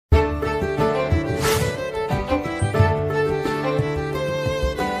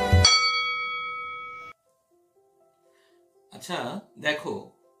আচ্ছা, দেখো,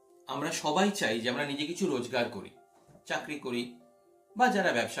 আমরা সবাই চাই যে আমরা নিজে কিছু রোজগার করি, চাকরি করি বা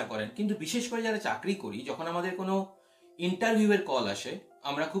যারা ব্যবসা করেন, কিন্তু বিশেষ করে যারা চাকরি করি, যখন আমাদের কোনো ইন্টারভিউয়ের কল আসে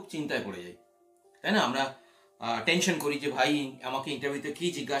আমরা খুব চিন্তায় পড়ে যাই, তাই না? আমরা টেনশন করি যে ভাই আমাকে ইন্টারভিউতে কি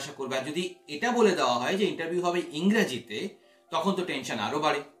জিজ্ঞাসা করবে, আর যদি এটা বলে দেওয়া হয় যে ইন্টারভিউ হবে ইংরেজিতে, তখন তো টেনশন আরো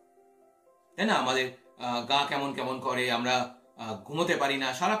বাড়ে, তাই না? আমাদের গা কেমন কেমন করে, আমরা ঘুমোতে পারি না,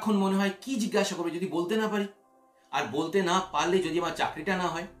 সারাক্ষণ মনে হয় কি জিজ্ঞাসা করবে যদি বলতে না পারি, আর বলতে না পারলে যদি আমার চাকরিটা না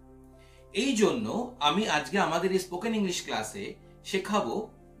হয়। এই জন্য আমি আজকে আমাদের এই স্পোকেন ইংলিশ ক্লাসে শেখাবো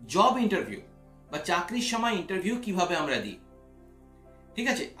জব ইন্টারভিউ বা চাকরির সময় ইন্টারভিউ কিভাবে আমরা দিই। ঠিক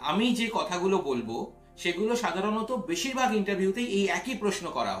আছে, আমি যে কথাগুলো বলবো সেগুলো সাধারণত বেশিরভাগ ইন্টারভিউতেই এই একই প্রশ্ন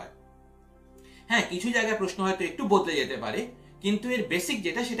করা হয়। হ্যাঁ, কিছু জায়গায় প্রশ্ন হয়তো একটু বদলে যেতে পারে, কিন্তু এর বেসিক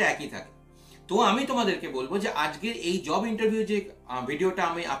যেটা সেটা একই থাকে। তো আমি তোমাদেরকে বলবো যে আজকের এই জব ইন্টারভিউ যে ভিডিওটা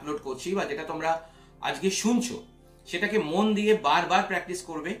আমি আপলোড করছি বা যেটা তোমরা আজকে শুনছো, সেটাকে মন দিয়ে বারবার প্র্যাকটিস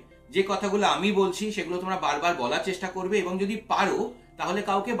করবে। যে কথাগুলো আমি বলছি সেগুলো তোমরা বারবার বলার চেষ্টা করবে, এবং যদি পারো তাহলে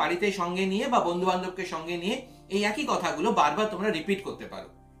কাউকে বাড়িতে সঙ্গে নিয়ে বা বন্ধু বান্ধবকে সঙ্গে নিয়ে এই একই কথাগুলো বারবার তোমরা রিপিট করতে পারো।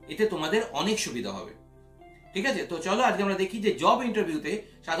 এতে তোমাদের অনেক সুবিধা হবে। ঠিক আছে, তো চলো আজকে আমরা দেখি যে জব ইন্টারভিউতে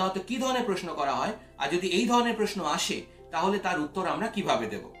সাধারণত কি ধরনের প্রশ্ন করা হয়, আর যদি এই ধরনের প্রশ্ন আসে তাহলে তার উত্তর আমরা কিভাবে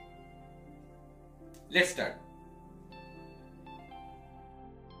দেব। Let's start.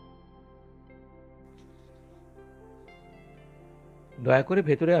 দয়া করে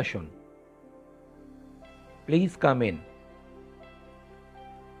ভেতরে আসুন। Please come in.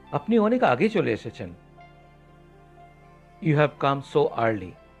 আপনি অনেক আগে চলে এসেছেন। You have come so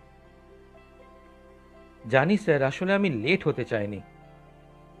early. জানি স্যার, আসলে আমি লেট হতে চাইনি।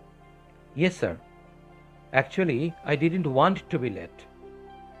 Yes sir, actually I didn't want to be late.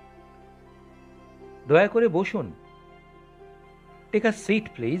 দয়া করে বসুন। Take a seat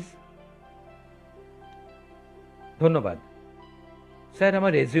please. ধন্যবাদ স্যার।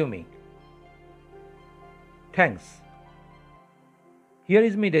 আমার resume. Thanks. Here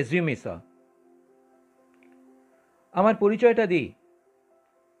is me resume sir. আমার পরিচয়টা দিই।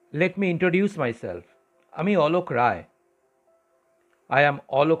 Let me introduce myself. আমি অলোক রায়। আই অ্যাম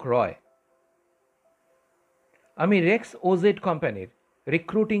অলোক রয়। আমি রেক্স ওজেড কোম্পানির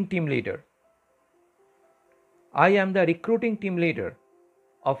recruiting team leader. I am the recruiting team leader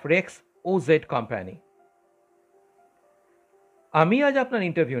of Rex OZ company. আমি আজ আপনার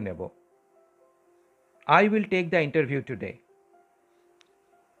ইন্টারভিউ নেব। I will take the interview today.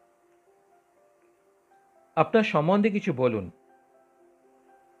 আপনার সম্বন্ধে কিছু বলুন।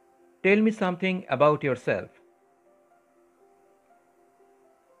 Tell me something about yourself.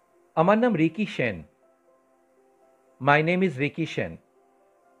 আমার নাম Ricky Sen. My name is Ricky Shen.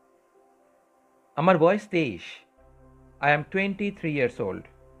 আমার বয়স 23। I am 23 years old.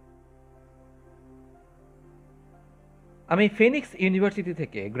 আমি ফিনিক্স ইউনিভার্সিটি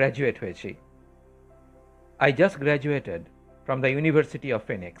থেকে গ্র্যাজুয়েট হয়েছি। I just graduated from the University of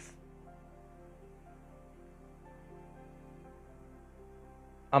Phoenix.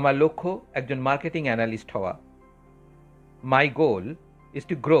 আমার লক্ষ্য একজন মার্কেটিং অ্যানালিস্ট হওয়া। My goal is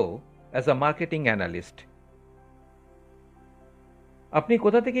to grow as a marketing analyst. আপনি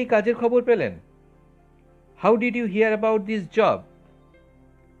কোথা থেকে এই কাজের খবর পেলেন? How did you hear about this job?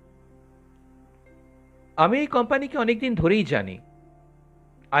 আমি এই কোম্পানিকে অনেকদিন ধরেই জানি।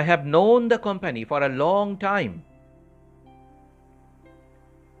 I have known the company for a long time.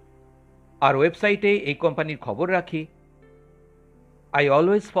 আর ওয়েবসাইটে এই কোম্পানির খবর রাখি। I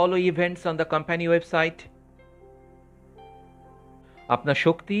always follow events on the company website. আপনার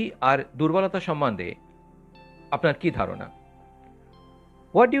শক্তি আর দুর্বলতা সম্বন্ধে আপনার কি ধারণা?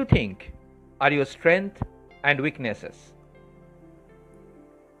 What do you think are your strengths and weaknesses?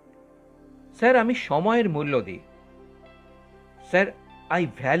 Sir, আমি সময়ের মূল্য দিই। Sir, I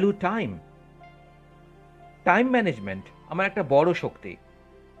value time. Time management আমার একটা বড় শক্তি।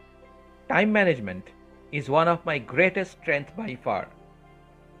 Time management is one of my greatest strengths by far.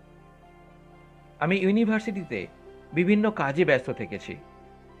 আমি ইউনিভার্সিটিতে বিভিন্ন কাজে ব্যস্ত থেকেছি।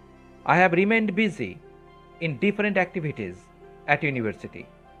 I have remained busy in different activities at university.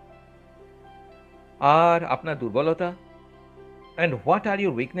 আর আপনার দুর্বলতা? And what are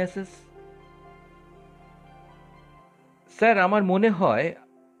your weaknesses? Sir, আমার মনে হয়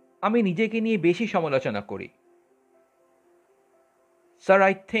আমি নিজেকে নিয়ে বেশি সমালোচনা করি। Sir,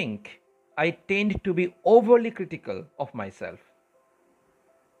 I think I tend to be overly critical of myself.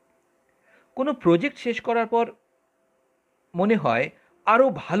 কোনো প্রজেক্ট শেষ করার পর মনে হয় আরও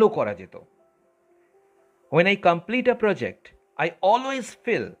ভালো করা যেত। When I complete a project, I always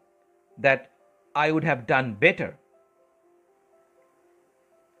feel that I would have done better.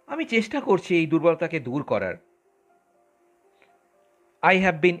 আমি চেষ্টা করছি এই দুর্বলতাকে দূর করার। I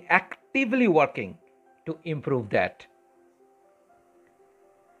have been actively working to improve that.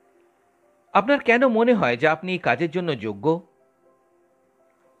 আপনার কেন মনে হয় যে আপনি এই কাজের জন্য যোগ্য?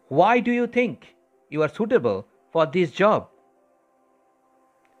 Why do you think you are suitable for this job?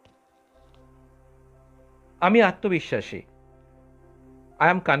 আমি আত্মবিশ্বাসী। I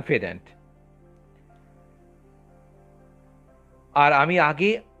am confident. আর আমি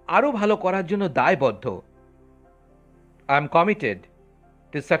আগে আরো ভালো করার জন্য দায়বদ্ধ। I am committed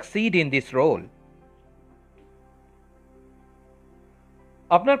to succeed in this role.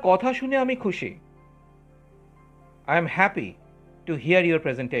 আপনার কথা শুনে আমি খুশি। I am happy to hear your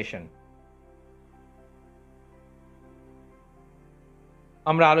presentation.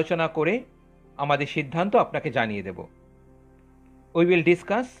 আমরা আলোচনা করে আমাদের সিদ্ধান্ত আপনাকে জানিয়ে দেব। We will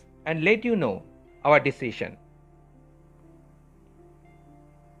discuss and let you know our decision.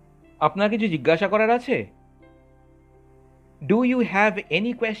 আপনার কিছু জিজ্ঞাসা করার আছে? Do you have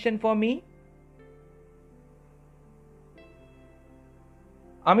any question for me?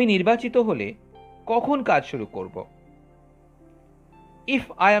 আমি নির্বাচিত হলে কখন কাজ শুরু করব? If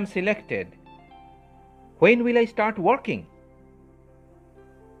I am selected, when will I start working?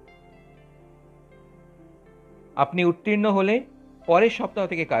 আপনি উত্তীর্ণ হলে পরের সপ্তাহ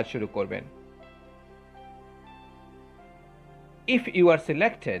থেকে কাজ শুরু করবেন। If you are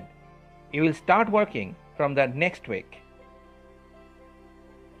selected, you will start working from the next week.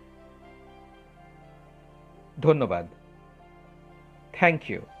 ধন্যবাদ। Thank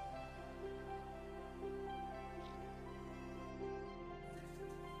you.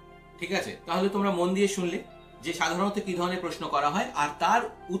 ঠিক আছে, তাহলে তোমরা মন দিয়ে শুনলে যে সাধারণত কি ধরনের প্রশ্ন করা হয় আর তার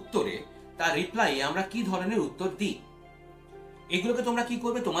উত্তরে, তার রিপ্লাই আমরা কি ধরনের উত্তর দিই। এগুলোকে তোমরা কি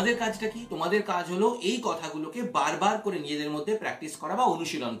করবে, তোমাদের কাজটা কি? তোমাদের কাজ হলো এই কথাগুলোকে বারবার করে নিজেদের মধ্যে প্র্যাকটিস করা বা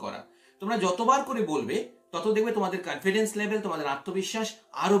অনুশীলন করা। তোমরা যতবার করে বলবে তত দেখবে তোমাদের কনফিডেন্স লেভেল, তোমাদের আত্মবিশ্বাস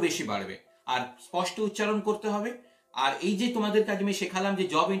আরো বেশি বাড়বে। আর স্পষ্ট উচ্চারণ করতে হবে। আর এই যে তোমাদের কাজ আমি শেখালাম যে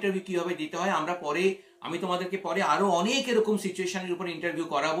জব ইন্টারভিউ কিভাবে দিতে হয়, আমি তোমাদেরকে পরে আরো অনেক এরকম সিচুয়েশনের উপর ইন্টারভিউ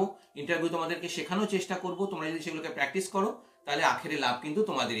করাবো। ইন্টারভিউ তোমাদেরকে শেখানোর চেষ্টা করব। তোমরা যদি সেগুলোকে প্র্যাকটিস করো তাহলে আখেরে লাভ কিন্তু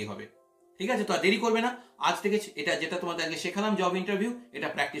তোমাদেরই হবে। ঠিক আছে, তো আর দেরি করবে না, আজ থেকে এটা যেটা তোমাদেরকে শেখালাম জব ইন্টারভিউ, এটা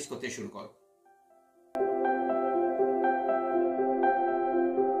প্র্যাকটিস করতে শুরু করো।